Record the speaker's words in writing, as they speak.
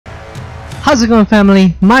How's it going,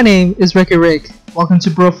 family? My name is Ricky Rick. Welcome to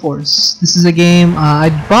Broforce. This is a game I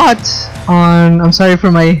bought on... I'm sorry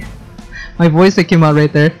for my voice that came out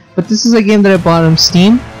right there, but this is a game that I bought on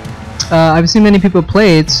Steam. I've seen many people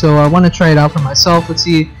play it, so I want to try it out for myself. Let's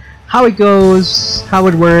see how it goes, how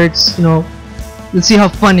it works, you know. Let's see how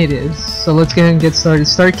fun it is. So let's go ahead and get started.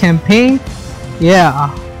 Start campaign.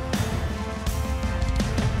 Yeah.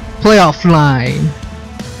 Play offline.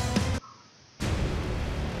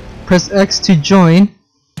 Press X to join.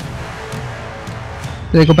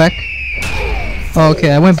 Did I go back? Oh,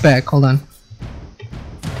 okay, I went back. Hold on.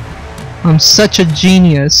 I'm such a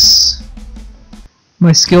genius.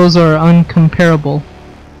 My skills are uncomparable.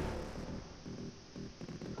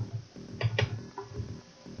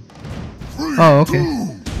 Oh, okay. 3,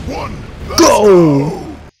 2, 1, go!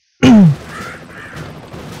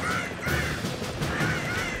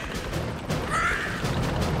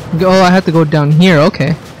 Oh, I have to go down here.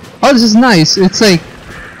 Okay. Oh, this is nice. It's like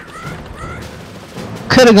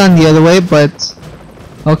could have gone the other way, but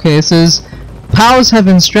okay. It says POWs have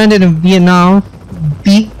been stranded in Vietnam.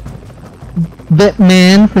 Beat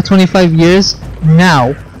Vietman for 25 years.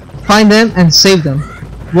 Now, find them and save them.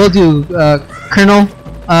 Will do, Colonel.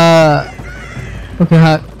 Okay.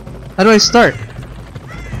 How do I start?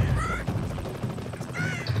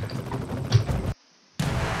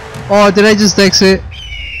 Oh, did I just exit?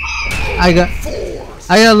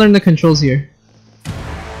 I gotta learn the controls here.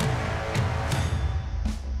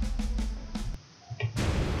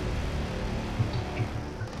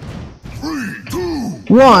 Three, 2,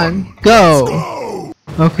 1, go!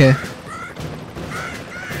 Okay.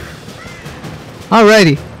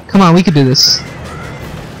 Alrighty. Come on, we can do this.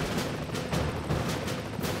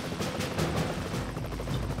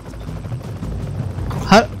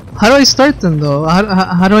 How do I start them though?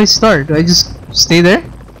 How do I start? Do I just stay there?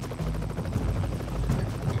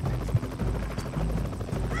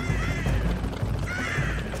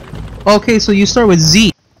 Okay, so you start with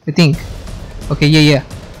Z, I think. Okay, yeah.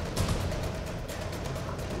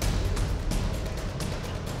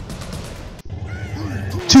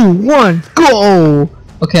 Two, 1, go!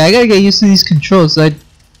 Okay, I gotta get used to these controls. Okay,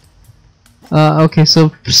 so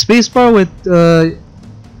spacebar with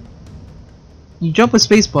you jump with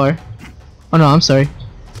spacebar. Oh no, I'm sorry.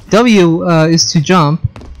 W is to jump.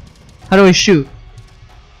 How do I shoot?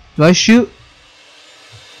 Do I shoot?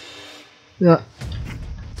 Yeah.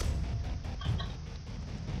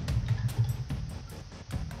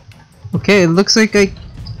 Okay, it looks like I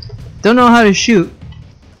don't know how to shoot.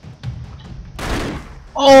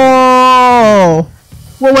 Oh!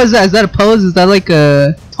 What was that? Is that a pose? Is that like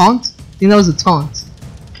a taunt? I think that was a taunt.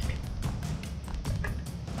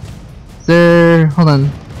 Is there... hold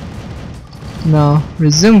on. No.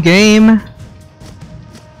 Resume game.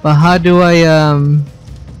 But how do I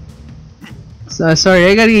sorry,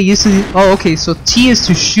 I gotta get used to the... oh, okay, so T is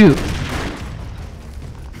to shoot.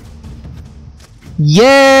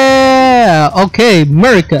 Yeah! Okay,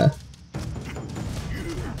 America.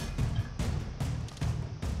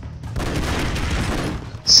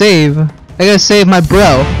 Save. I gotta save my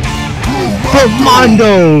bro.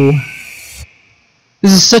 Mondo.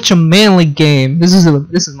 This is such a manly game. This is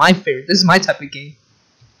my favorite. This is my type of game.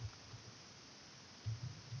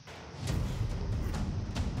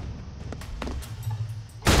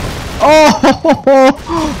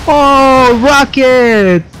 Oh,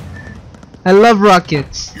 rocket! I love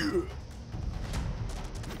rockets.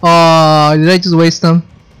 Oh, did I just waste them?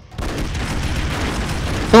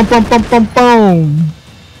 Boom, boom, boom, boom, boom!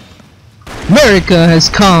 America has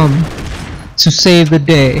come to save the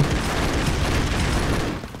day.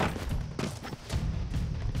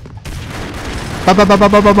 Ba ba ba ba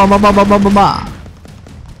ba ba ba ba ba ba ba ba.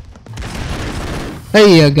 There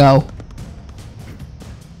you go.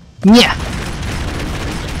 Yeah.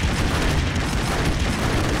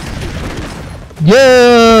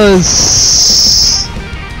 Yes!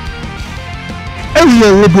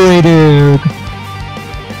 Area liberated!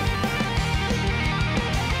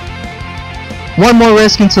 One more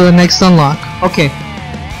risk until the next unlock. Okay.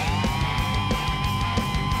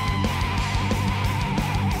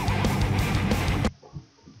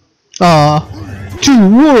 Ah, 2,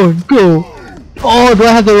 1, go! Oh, do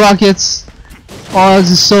I have the rockets? Oh, this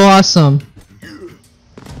is so awesome.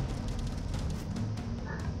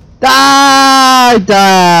 I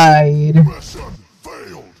died.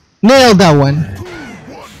 Nailed that one.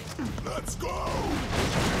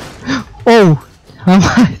 Oh,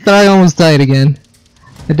 I thought I almost died again.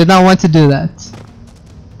 I did not want to do that.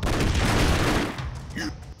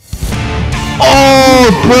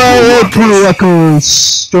 Oh, Pro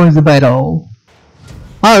Echoes joins the battle.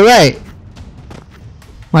 Alright.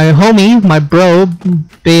 My homie, my bro,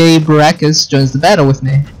 Bay Baracus, joins the battle with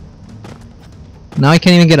me. Now I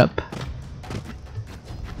can't even get up.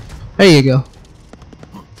 There you go.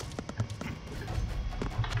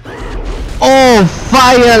 Oh,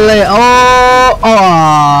 fire!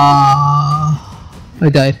 I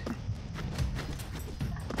died.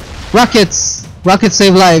 Rockets! Rockets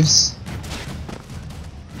save lives.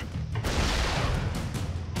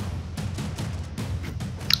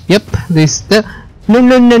 Yep, they still.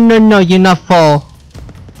 No, you not fall.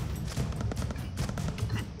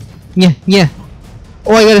 Yeah.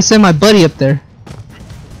 Oh, I gotta send my buddy up there.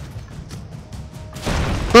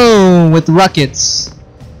 Boom, with rockets.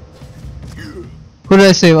 Who did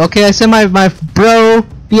I save? Okay, I sent my bro,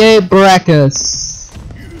 Bay Baracus.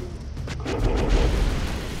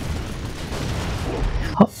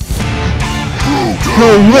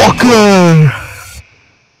 Oh, Walker!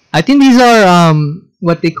 I think these are,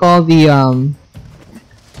 what they call the,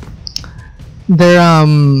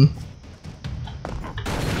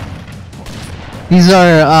 these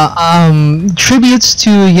are tributes to,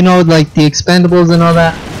 you know, like the Expendables and all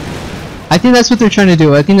that. I think that's what they're trying to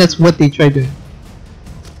do. I think that's what they tried to do.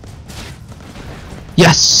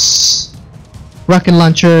 Yes! Rocket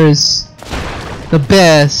launchers, the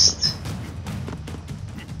best.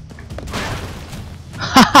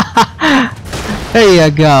 There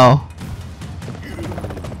you go.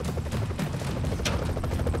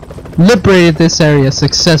 Liberated this area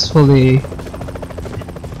successfully.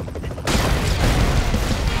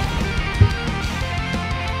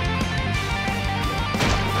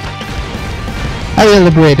 Area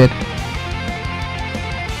liberated.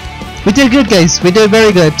 We did good, guys. We did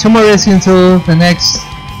very good. 2 more rescues until the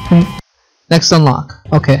next unlock.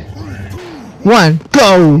 Okay. 1,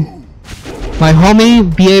 go! My homie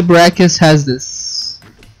Bay Baracus has this.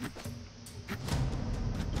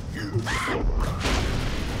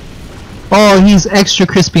 Oh, he's extra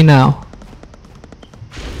crispy now.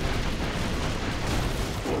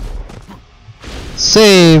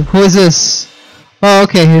 Save. Who is this? Oh,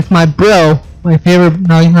 okay. It's my bro. My favorite.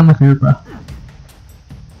 No, he's not my favorite bro.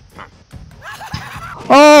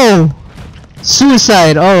 Oh!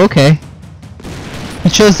 Suicide. Oh, okay. He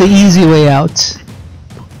chose the easy way out.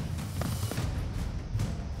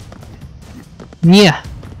 Yeah.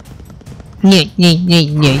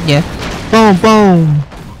 Boom, boom.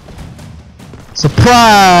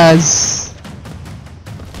 Surprise!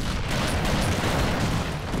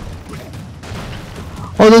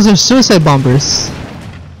 Oh, those are suicide bombers.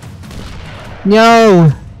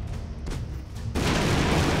 No!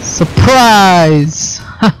 Surprise!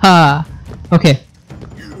 Haha! Okay.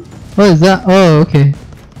 What is that? Oh, okay.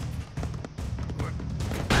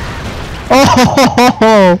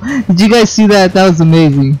 Oh! Did you guys see that? That was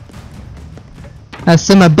amazing. I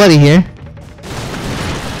sent my buddy here.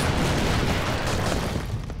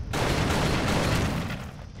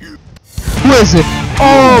 Who is it?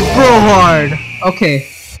 Oh, Brohard! Okay.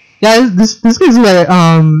 Yeah, this guy's like,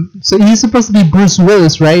 so he's supposed to be Bruce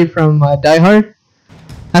Willis, right? From Die Hard?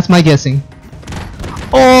 That's my guessing.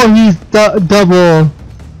 Oh, he's double.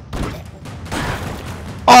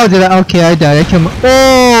 Oh, did I? Okay, I died. I killed him.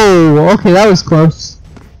 Oh, okay, that was close.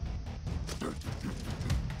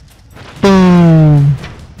 Boom.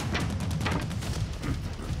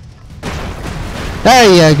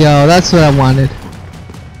 There you go. That's what I wanted.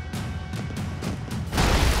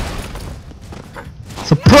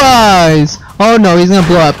 Surprise! Oh no, he's gonna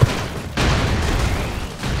blow up.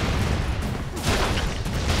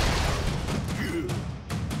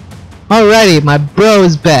 Alrighty, my bro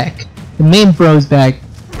is back. The main bro is back.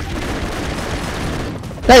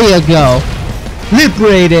 There you go.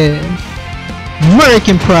 Liberated.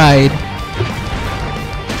 American pride.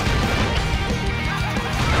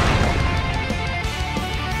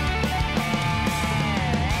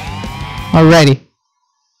 Alrighty.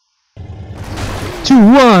 2,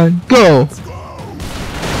 1, go!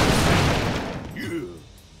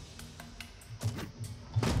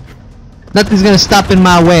 Nothing's gonna stop in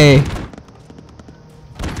my way.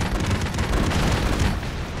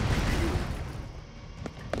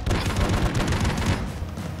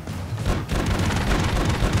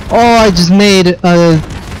 Oh, I just made a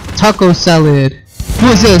taco salad. Who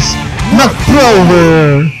is this?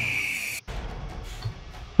 McBrover!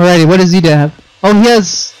 Alrighty, what does he have? Oh, he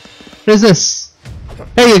has... What is this?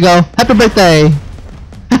 There you go. Happy birthday!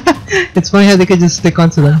 It's funny how they could just stick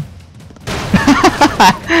onto them.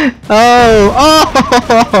 Oh!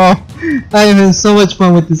 I am having so much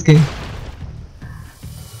fun with this game.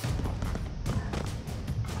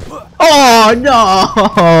 Oh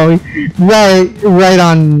no! Right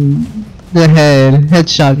on the head.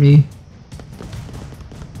 Headshot me.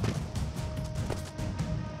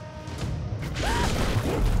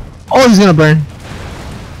 Oh, he's gonna burn.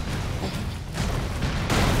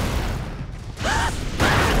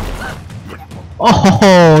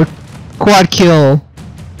 Oh, quad kill.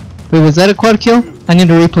 Wait, was that a quad kill? I need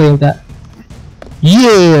a replay of that.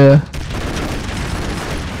 Yeah.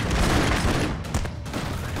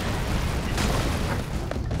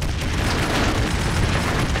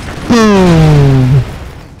 Boom.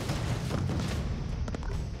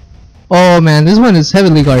 Oh man, this one is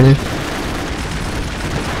heavily guarded.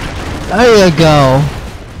 There you go.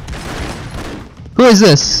 Who is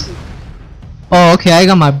this? Oh, okay, I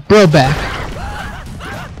got my bro back.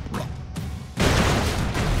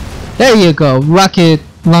 There you go. Rocket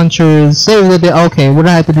launchers. Save the day. Okay, what do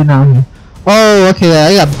I have to do now here? Oh, okay,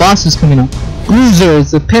 I got bosses coming up.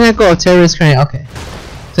 Bruisers, the pinnacle of terrorist crane. Okay.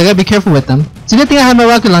 So I gotta be careful with them. It's a good thing I have my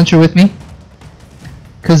rocket launcher with me.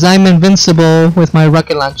 Cause I'm invincible with my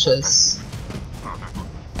rocket launchers.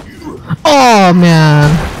 Oh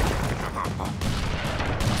man.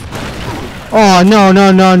 Oh no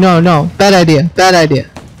no no no no. Bad idea. Bad idea.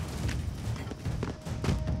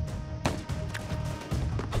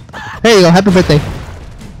 There you go, happy birthday.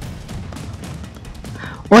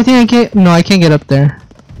 Oh, I think I can't. No, I can't get up there.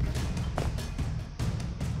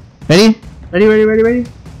 Ready? Ready, ready, ready, ready?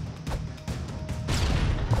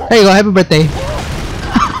 There you go, happy birthday.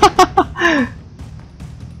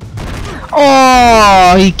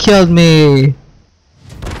 Oh, he killed me.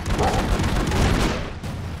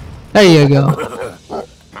 There you go.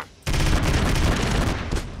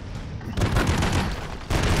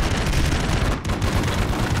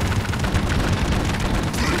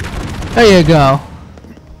 There you go.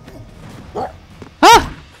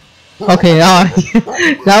 Ah! Okay, that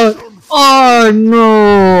was. Oh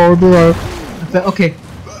no! Okay.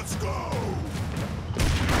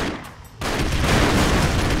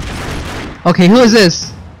 Okay, who is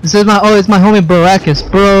this? This is my. Oh, it's my homie Baracus.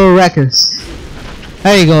 Baracus.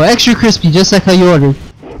 There you go. Extra crispy, just like how you ordered.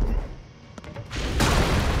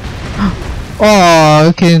 Oh,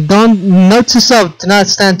 okay. Don't. Note to self: do not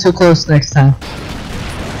stand too close next time.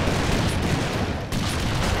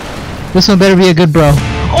 This one better be a good bro.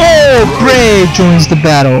 Oh, Brave joins the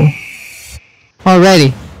battle.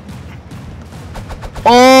 Alrighty.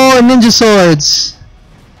 Oh, ninja swords.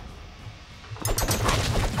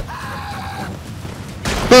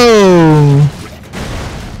 Boom.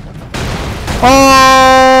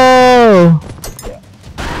 Oh.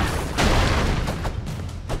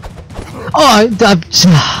 Oh, that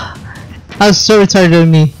was so retarded of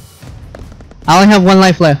me. I only have one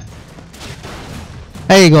life left.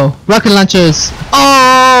 There you go. Rocket launchers.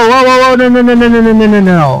 Oh! Whoa, whoa, whoa! No, no, no, no, no, no, no, no,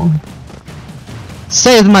 no!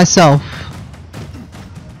 Saved myself.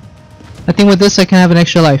 I think with this I can have an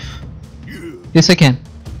extra life. Yes, I can.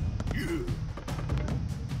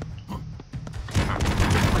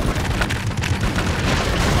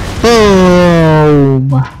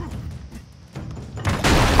 Boom!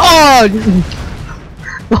 Oh!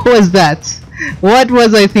 What was that? What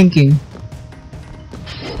was I thinking?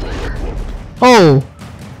 Oh!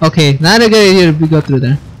 Okay, not a good idea to go through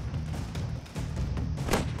there.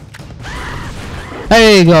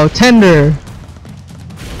 There you go, tender!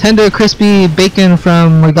 Tender crispy bacon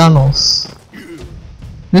from McDonald's.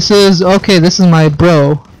 This is, okay, this is my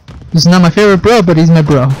bro. This is not my favorite bro, but he's my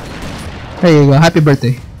bro. There you go, happy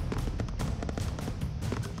birthday.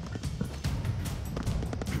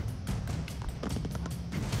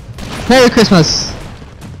 Merry Christmas!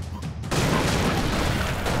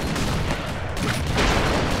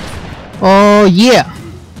 Oh yeah!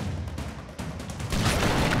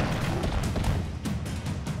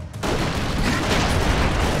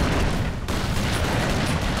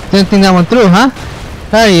 Didn't think that one through, huh?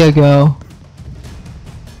 There you go.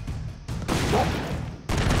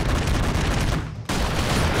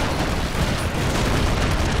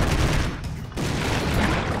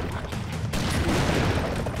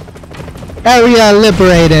 Area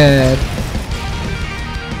liberated!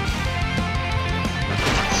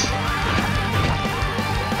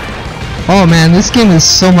 Oh man, this game is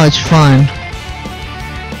so much fun.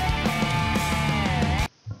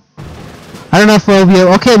 I don't know if we'll be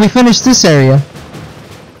able. Okay, we finished this area.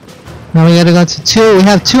 Now we gotta go to 2. We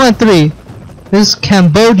have 2 and 3. This is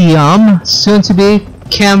Cambodium, soon to be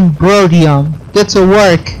Cambrodium. Get to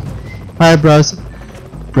work. Alright, bros.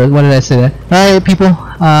 What did I say there? Alright, people.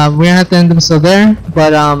 We're gonna have to end the episode there.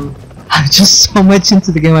 But I'm just so much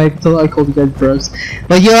into the game. I called you guys bros.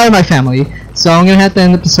 But you are my family, so I'm gonna have to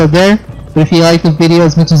end the episode there. But if you liked the video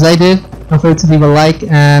as much as I did, don't forget to leave a like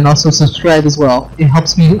and also subscribe as well. It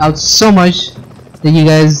helps me out so much that you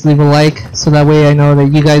guys leave a like, so that way I know that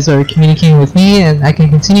you guys are communicating with me and I can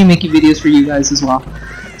continue making videos for you guys as well.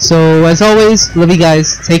 So as always, love you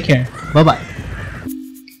guys. Take care. Bye bye.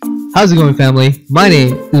 How's it going, family? My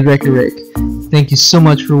name is Wrecker Rick. Thank you so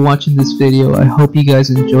much for watching this video. I hope you guys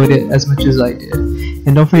enjoyed it as much as I did.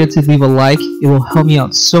 And don't forget to leave a like. It will help me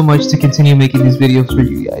out so much to continue making these videos for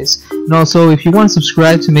you guys. And also, if you want to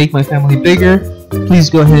subscribe to make my family bigger, please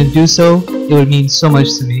go ahead and do so. It would mean so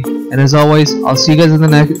much to me. And as always, I'll see you guys in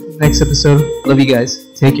the next episode. Love you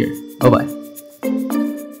guys. Take care. Bye bye.